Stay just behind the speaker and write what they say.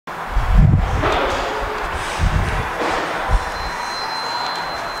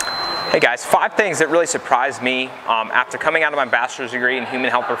Hey guys, 5 things that really surprised me after coming out of my bachelor's degree in human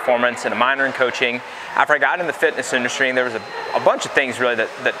health performance and a minor in coaching. After I got in the fitness industry, and there was a bunch of things really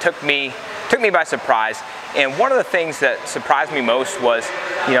that took me by surprise. And one of the things that surprised me most was,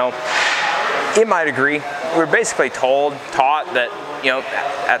 in my degree, we were basically taught that,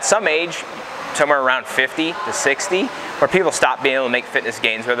 at some age, somewhere around 50 to 60, where people stopped being able to make fitness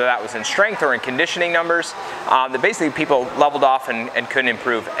gains, whether that was in strength or in conditioning numbers, that basically people leveled off and couldn't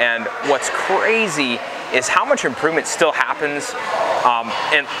improve. And what's crazy is how much improvement still happens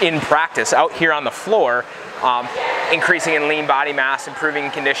in practice out here on the floor, increasing in lean body mass, improving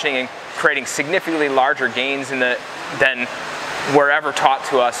conditioning, and creating significantly larger gains than were ever taught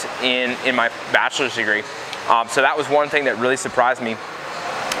to us in my bachelor's degree. So that was one thing that really surprised me.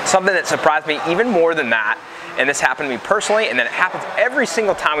 Something that surprised me even more than that, and this happened to me personally, and then it happens every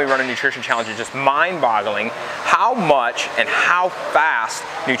single time we run a nutrition challenge, is just mind-boggling how much and how fast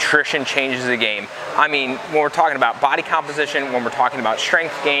nutrition changes the game. I mean, when we're talking about body composition, when we're talking about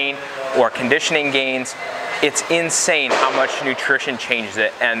strength gain or conditioning gains, it's insane how much nutrition changes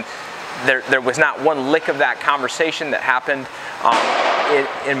it. And there was not one lick of that conversation that happened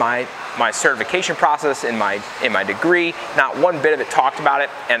in my certification process, in my degree. Not one bit of it talked about it,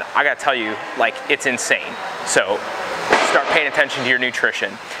 and I gotta tell you, like, it's insane. So start paying attention to your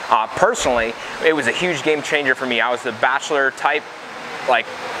nutrition. Personally, it was a huge game changer for me. I was the bachelor type, like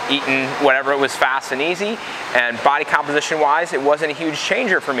eating whatever it was fast and easy, and body composition wise it wasn't a huge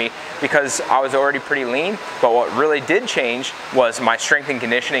changer for me because I was already pretty lean. But what really did change was my strength and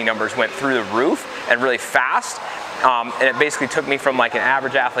conditioning numbers went through the roof and really fast. And it basically took me from like an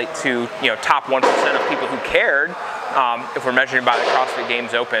average athlete to top 1% of people who cared, if we're measuring by the CrossFit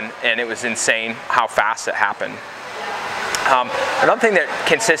Games Open, and it was insane how fast it happened. Another thing that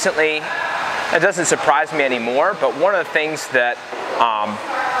consistently, it doesn't surprise me anymore, but one of the things that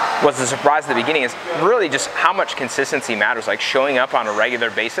was a surprise at the beginning is really just how much consistency matters, like showing up on a regular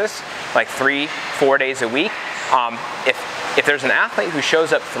basis, like 3-4 days a week. If there's an athlete who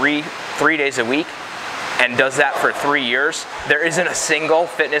shows up three days a week and does that for 3 years, there isn't a single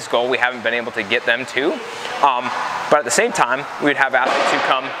fitness goal we haven't been able to get them to. But at the same time, we'd have athletes who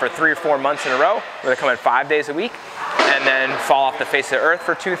come for 3 or 4 months in a row, where they come in 5 days a week, and then fall off the face of the earth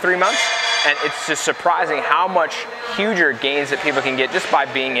for 2-3 months. And it's just surprising how much huger gains that people can get just by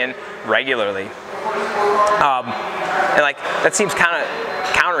being in regularly. And like, that seems kind of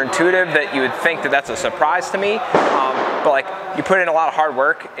counterintuitive that you would think that that's a surprise to me. But like, you put in a lot of hard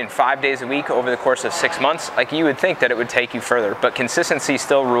work in 5 days a week over the course of 6 months, like you would think that it would take you further, but consistency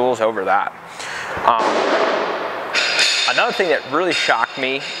still rules over that. Another thing that really shocked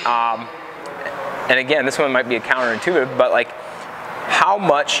me, and again, this one might be a counterintuitive, but like, how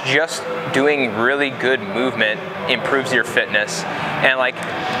much just doing really good movement improves your fitness. And like,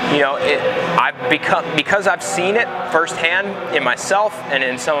 because I've seen it firsthand in myself and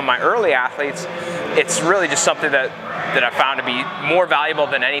in some of my early athletes, it's really just something that I found to be more valuable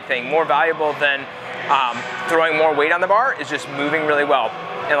than anything. More valuable than throwing more weight on the bar is just moving really well.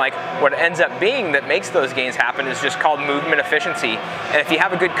 And like, what ends up being that makes those gains happen is just called movement efficiency. And if you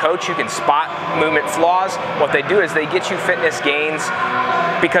have a good coach who can spot movement flaws, what they do is they get you fitness gains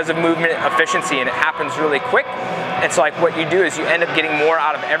because of movement efficiency, and it happens really quick. And so like, what you do is you end up getting more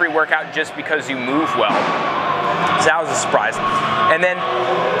out of every workout just because you move well. So that was a surprise. And then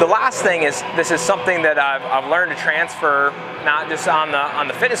the last thing is, this is something that I've learned to transfer, not just on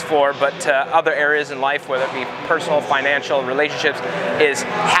the fitness floor, but to other areas in life, whether it be personal, financial, relationships, is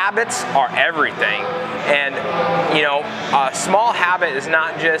habits are everything. And a small habit is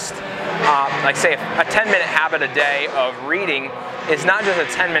not just, like say a 10-minute habit a day of reading is not just a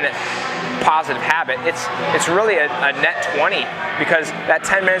 10-minute positive habit. It's really a net 20, because that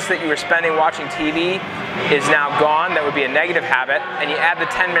 10 minutes that you were spending watching TV is now gone. That would be a negative habit, and you add the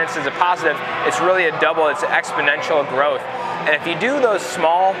 10 minutes as a positive, it's really a double, it's an exponential growth. And if you do those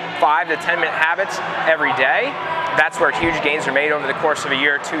small 5 to 10 minute habits every day, that's where huge gains are made over the course of a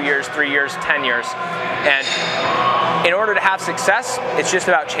year, 2 years, 3 years, 10 years. And in order to have success, it's just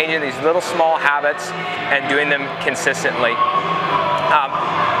about changing these little small habits and doing them consistently.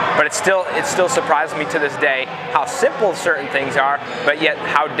 But it still surprises me to this day how simple certain things are, but yet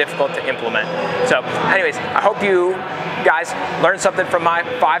how difficult to implement. So anyways, I hope you guys learned something from my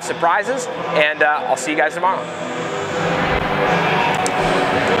 5 surprises, and I'll see you guys tomorrow.